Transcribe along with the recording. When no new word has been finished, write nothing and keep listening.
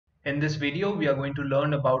In this video, we are going to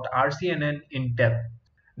learn about RCNN in depth.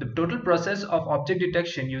 The total process of object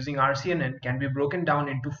detection using RCNN can be broken down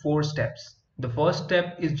into 4 steps. The first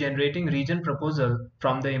step is generating region proposal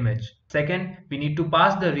from the image. Second, we need to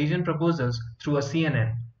pass the region proposals through a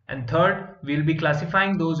CNN. And third, we'll be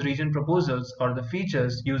classifying those region proposals or the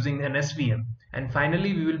features using an SVM. And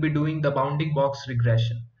finally, we will be doing the bounding box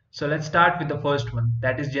regression. So let's start with the first one,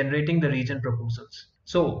 that is generating the region proposals.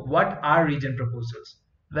 So what are region proposals?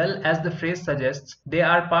 Well, as the phrase suggests, they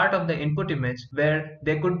are part of the input image where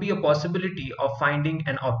there could be a possibility of finding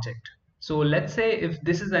an object. So let's say if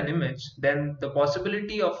this is an image, then the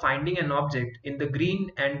possibility of finding an object in the green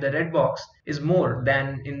and the red box is more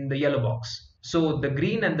than in the yellow box. So the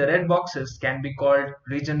green and the red boxes can be called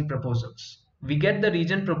region proposals. We get the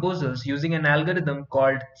region proposals using an algorithm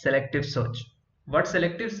called selective search. What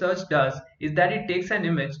selective search does is that it takes an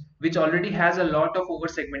image which already has a lot of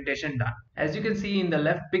over-segmentation done. As you can see in the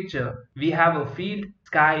left picture, we have a field,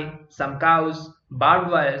 sky, some cows,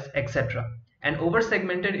 barbed wires, etc. An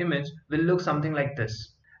over-segmented image will look something like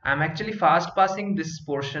this. I am actually fast passing this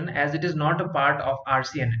portion as it is not a part of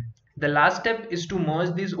RCNN. The last step is to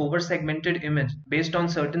merge these over-segmented images based on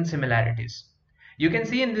certain similarities. You can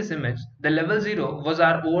see in this image, the level 0 was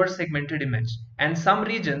our over-segmented image and some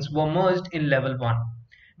regions were merged in level 1.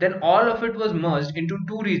 Then all of it was merged into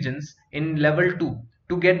 2 regions in level 2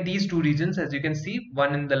 to get these 2 regions, as you can see,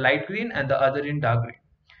 one in the light green and the other in dark green.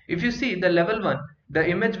 If you see the level 1, the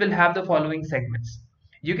image will have the following segments.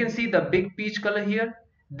 You can see the big peach color here.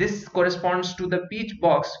 This corresponds to the peach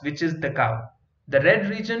box, which is the cow. The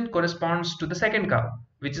red region corresponds to the second cow,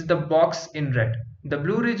 which is the box in red. The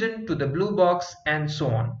blue region to the blue box, and so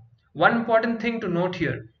on. One important thing to note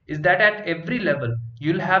here is that at every level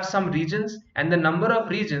you'll have some regions and the number of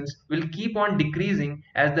regions will keep on decreasing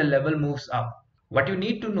as the level moves up. What you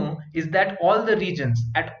need to know is that all the regions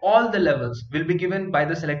at all the levels will be given by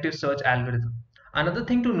the selective search algorithm. Another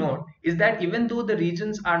thing to note is that even though the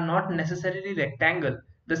regions are not necessarily rectangle,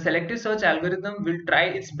 the selective search algorithm will try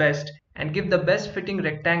its best and give the best fitting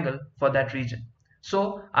rectangle for that region.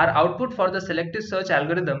 So our output for the selective search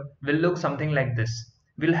algorithm will look something like this.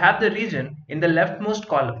 We'll have the region in the leftmost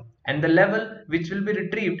column and the level which will be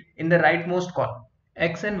retrieved in the rightmost column.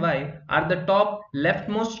 X and Y are the top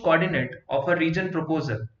leftmost coordinate of a region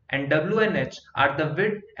proposal and W and H are the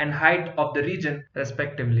width and height of the region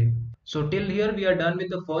respectively. So till here we are done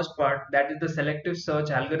with the first part, that is the selective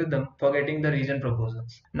search algorithm for getting the region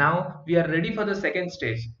proposals. Now we are ready for the second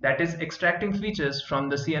stage, that is extracting features from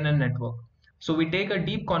the CNN network. So we take a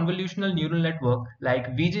deep convolutional neural network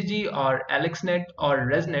like VGG or AlexNet or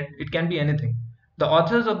ResNet, it can be anything. The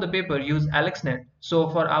authors of the paper use AlexNet, so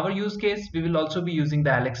for our use case we will also be using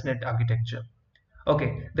the AlexNet architecture.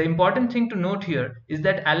 Okay, the important thing to note here is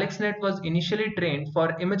that AlexNet was initially trained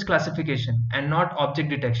for image classification and not object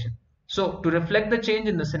detection. So to reflect the change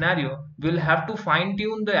in the scenario, we'll have to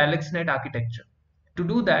fine-tune the AlexNet architecture. To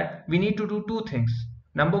do that, we need to do 2 things.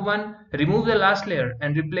 Number 1, remove the last layer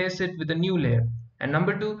and replace it with a new layer. And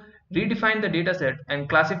number 2, redefine the dataset and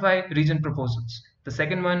classify region proposals. The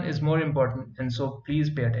second one is more important, and so please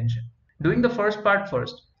pay attention. Doing the first part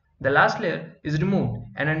first, the last layer is removed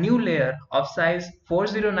and a new layer of size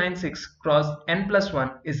 4096 cross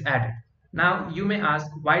n+1 is added. Now you may ask,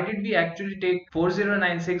 why did we actually take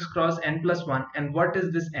 4096 cross n+1 and what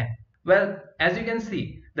is this n? Well, as you can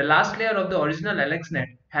see, the last layer of the original AlexNet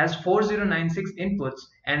has 4096 inputs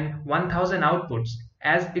and 1000 outputs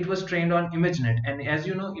as it was trained on ImageNet, and as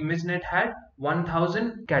you know, ImageNet had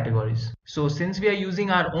 1000 categories. So since we are using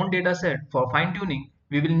our own dataset for fine-tuning,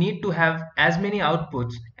 we will need to have as many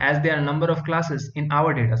outputs as there are number of classes in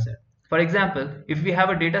our dataset. For example, if we have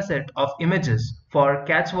a dataset of images for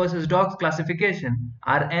cats versus dogs classification,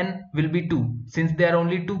 our n will be 2 since there are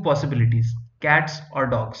only 2 possibilities, cats or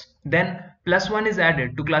dogs. Then +1 is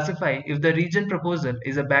added to classify if the region proposal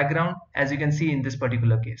is a background, as you can see in this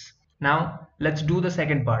particular case. Now let's do the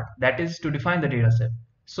second part, that is to define the dataset.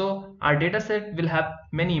 So our dataset will have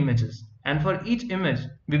many images, and for each image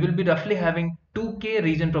we will be roughly having 2k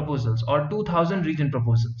region proposals or 2000 region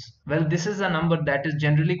proposals. Well, this is a number that is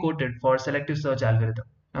generally quoted for selective search algorithm.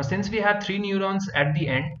 Now since we have 3 neurons at the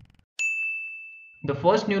end, the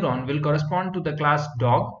first neuron will correspond to the class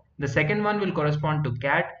dog, the second one will correspond to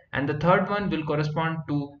cat, and the third one will correspond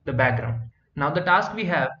to the background. Now the task we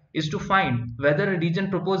have is to find whether a region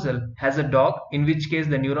proposal has a dog, in which case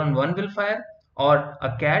the neuron 1 will fire, or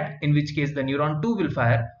a cat, in which case the neuron 2 will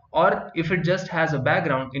fire, or if it just has a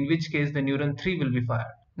background, in which case the neuron 3 will be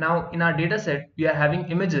fired. Now in our dataset we are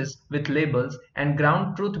having images with labels and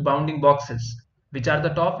ground truth bounding boxes, which are the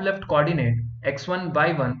top left coordinate x1,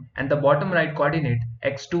 y1 and the bottom right coordinate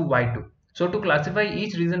x2, y2. So to classify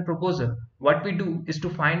each region proposal, what we do is to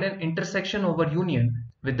find an intersection over union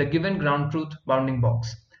with the given ground truth bounding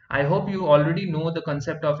box. I hope you already know the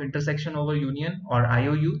concept of intersection over union or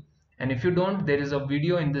IOU, and if you don't, there is a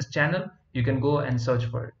video in this channel, you can go and search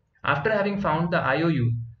for it. After having found the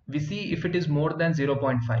IOU, we see if it is more than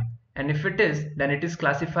 0.5, and if it is, then it is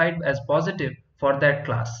classified as positive for that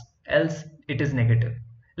class, else it is negative.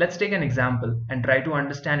 Let's take an example and try to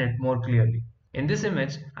understand it more clearly. In this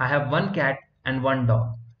image, I have one cat and one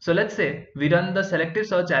dog. So let's say we run the selective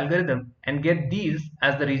search algorithm and get these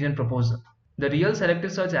as the region proposal. The real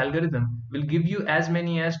selective search algorithm will give you as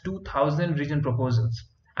many as 2000 region proposals.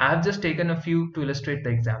 I have just taken a few to illustrate the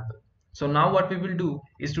example. So now what we will do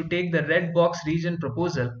is to take the red box region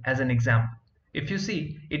proposal as an example. If you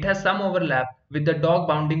see, it has some overlap with the dog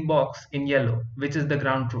bounding box in yellow, which is the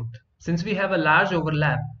ground truth. Since we have a large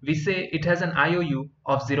overlap, we say it has an IOU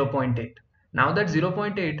of 0.8. Now that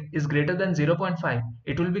 0.8 is greater than 0.5,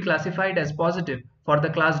 it will be classified as positive for the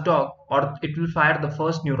class dog, or it will fire the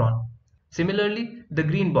first neuron. Similarly, the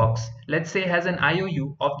green box, let's say, has an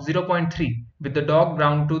IOU of 0.3 with the dog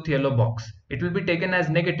ground truth yellow box. It will be taken as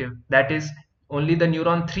negative, that is, only the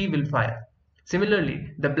neuron 3 will fire.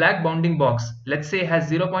 Similarly, the black bounding box, let's say, has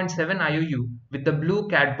 0.7 IOU with the blue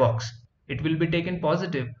cat box. It will be taken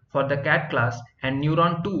positive for the cat class and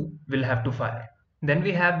neuron 2 will have to fire. Then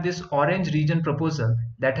we have this orange region proposal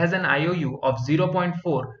that has an IOU of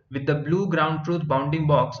 0.4 with the blue ground truth bounding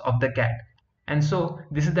box of the cat. And so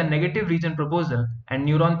this is the negative region proposal and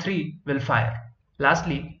neuron 3 will fire.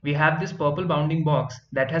 Lastly, we have this purple bounding box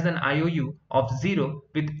that has an IOU of 0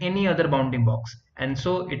 with any other bounding box, and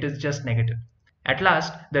so it is just negative. At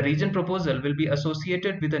last, the region proposal will be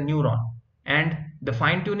associated with a neuron, and the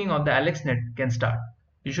fine-tuning of the AlexNet can start.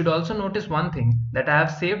 You should also notice one thing, that I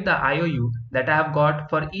have saved the IOU that I have got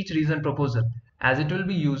for each region proposal, as it will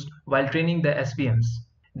be used while training the SVMs.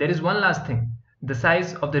 There is one last thing, the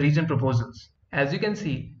size of the region proposals. As you can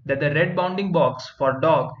see that the red bounding box for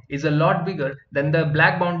dog is a lot bigger than the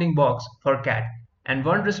black bounding box for cat. And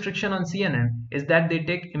one restriction on CNN is that they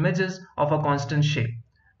take images of a constant shape.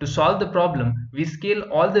 To solve the problem, we scale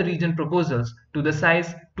all the region proposals to the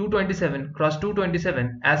size 227 x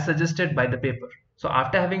 227 as suggested by the paper. So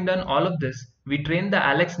after having done all of this, we train the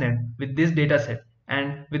AlexNet with this dataset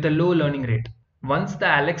and with a low learning rate. Once the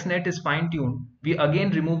AlexNet is fine-tuned, we again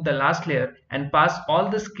remove the last layer and pass all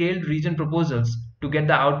the scaled region proposals to get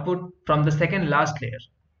the output from the second last layer.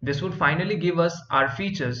 This would finally give us our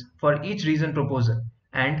features for each region proposal,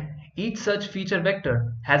 and each such feature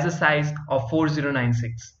vector has a size of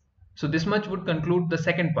 4096. So this much would conclude the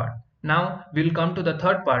second part. Now we'll come to the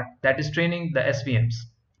third part, that is training the SVMs.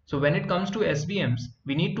 So when it comes to SVMs,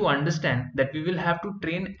 we need to understand that we will have to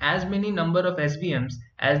train as many number of SVMs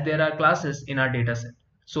as there are classes in our dataset.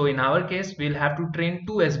 So in our case, we'll have to train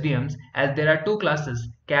 2 SVMs as there are 2 classes,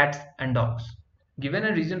 cats and dogs. Given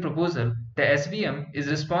a region proposal, the SVM is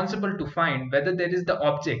responsible to find whether there is the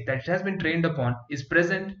object that it has been trained upon is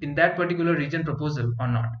present in that particular region proposal or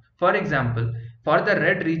not. For example, for the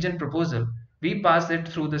red region proposal, we pass it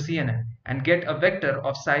through the CNN and get a vector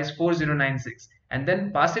of size 4096 and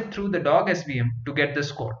then pass it through the dog SVM to get the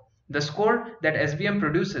score. The score that SVM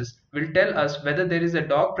produces will tell us whether there is a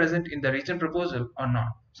dog present in the region proposal or not.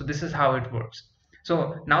 So this is how it works.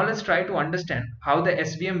 So now let's try to understand how the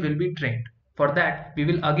SVM will be trained. For that, we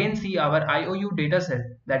will again see our IOU dataset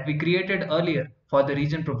that we created earlier for the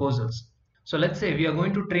region proposals. So let's say we are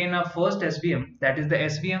going to train our first SVM, that is the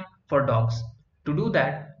SVM for dogs. To do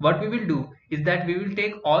that, what we will do is that we will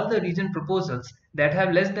take all the region proposals that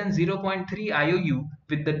have less than 0.3 IOU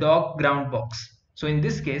with the dog ground box. So in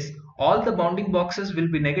this case, all the bounding boxes will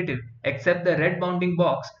be negative except the red bounding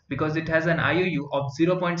box because it has an IOU of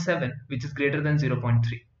 0.7 which is greater than 0.3.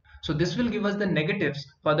 So this will give us the negatives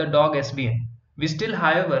for the dog SVM. We still,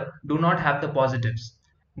 however, do not have the positives.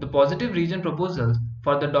 The positive region proposals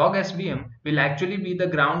for the dog SVM will actually be the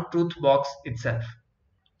ground truth box itself.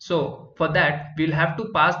 So for that, we'll have to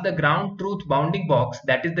pass the ground truth bounding box,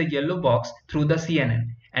 that is the yellow box, through the CNN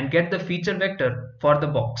and get the feature vector for the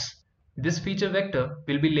box. This feature vector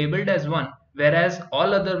will be labeled as 1, whereas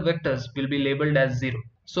all other vectors will be labeled as 0.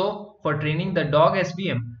 So for training the dog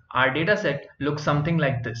SVM, our dataset looks something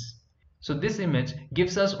like this. So this image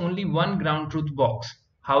gives us only one ground truth box.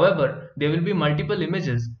 However, there will be multiple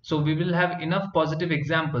images, so we will have enough positive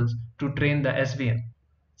examples to train the SVM.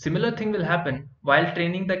 Similar thing will happen while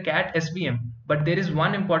training the cat SVM, but there is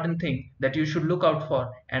one important thing that you should look out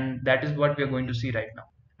for, and that is what we are going to see right now.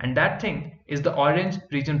 And that thing is the orange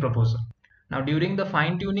region proposal. Now during the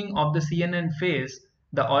fine tuning of the CNN phase,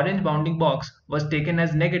 The orange bounding box was taken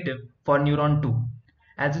as negative for neuron 2,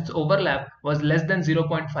 as its overlap was less than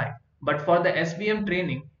 0.5. But for the SVM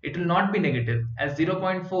training, it will not be negative, as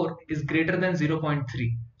 0.4 is greater than 0.3.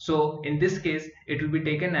 So in this case, it will be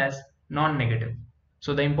taken as non-negative.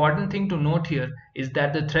 So the important thing to note here is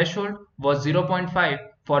that the threshold was 0.5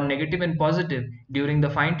 for negative and positive during the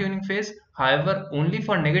fine-tuning phase. However, only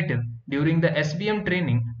for negative during the SVM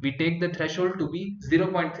training, we take the threshold to be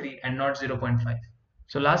 0.3 and not 0.5.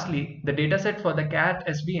 So lastly, the dataset for the CAT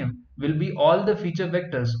SVM will be all the feature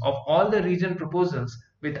vectors of all the region proposals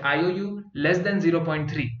with IOU less than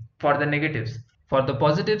 0.3 for the negatives. For the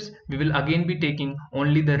positives, we will again be taking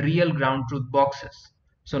only the real ground truth boxes.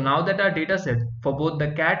 So now that our dataset for both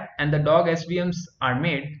the cat and the dog SVMs are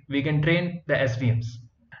made, we can train the SVMs.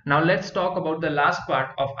 Now let's talk about the last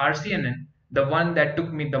part of RCNN, the one that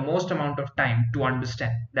took me the most amount of time to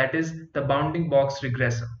understand, that is the bounding box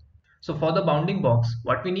regressor. So for the bounding box,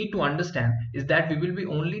 what we need to understand is that we will be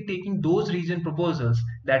only taking those region proposals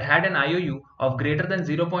that had an IOU of greater than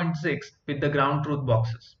 0.6 with the ground truth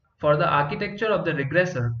boxes. For the architecture of the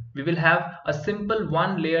regressor, we will have a simple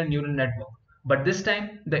one-layer neural network. But this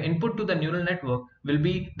time, the input to the neural network will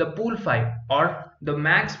be the pool 5 or the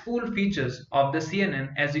max pool features of the CNN,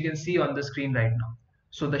 as you can see on the screen right now.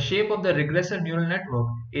 So the shape of the regressor neural network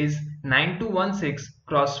is 9216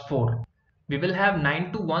 cross 4. We will have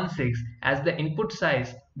 9216 as the input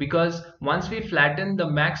size because once we flatten the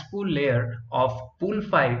max pool layer of pool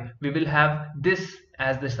 5, we will have this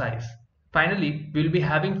as the size. Finally, we will be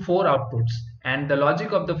having 4 outputs, and the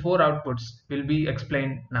logic of the 4 outputs will be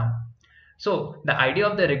explained now. So the idea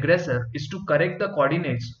of the regressor is to correct the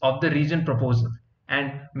coordinates of the region proposal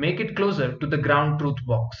and make it closer to the ground truth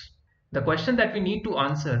box. The question that we need to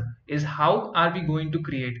answer is how are we going to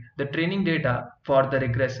create the training data for the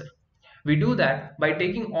regressor? We do that by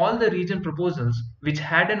taking all the region proposals which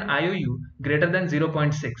had an IOU greater than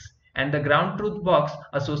 0.6 and the ground truth box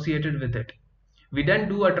associated with it. We then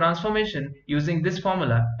do a transformation using this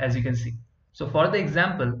formula, as you can see. So for the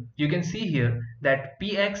example, you can see here that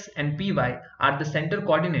Px and Py are the center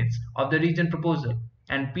coordinates of the region proposal,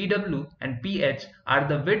 and Pw and Ph are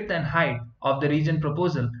the width and height of the region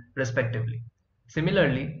proposal respectively.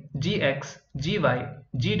 Similarly, Gx, Gy,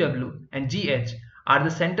 Gw and Gh are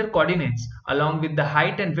the center coordinates along with the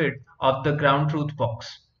height and width of the ground truth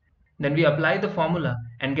box. Then we apply the formula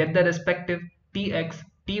and get the respective Tx,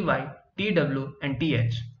 Ty, Tw and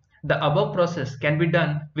Th. The above process can be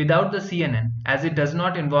done without the CNN as it does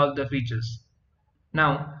not involve the features.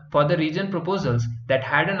 Now, for the region proposals that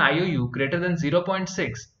had an IOU greater than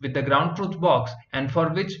 0.6 with the ground truth box and for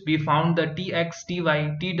which we found the Tx,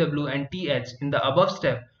 Ty, Tw and Th in the above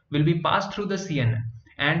step will be passed through the CNN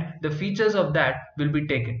and the features of that will be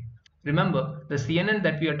taken. Remember, the CNN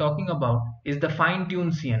that we are talking about is the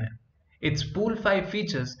fine-tuned CNN. Its pool 5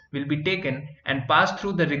 features will be taken and passed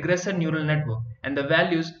through the regressor neural network and the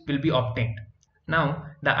values will be obtained. Now,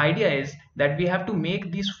 the idea is that we have to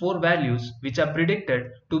make these 4 values which are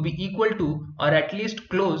predicted to be equal to or at least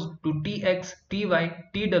close to Tx, Ty,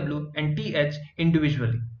 Tw and Th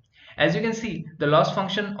individually. As you can see, the loss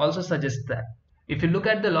function also suggests that. If you look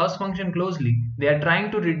at the loss function closely, they are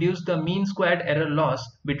trying to reduce the mean squared error loss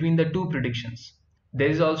between the 2 predictions. There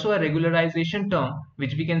is also a regularization term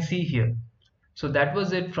which we can see here. So that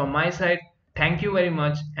was it from my side. Thank you very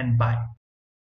much and bye.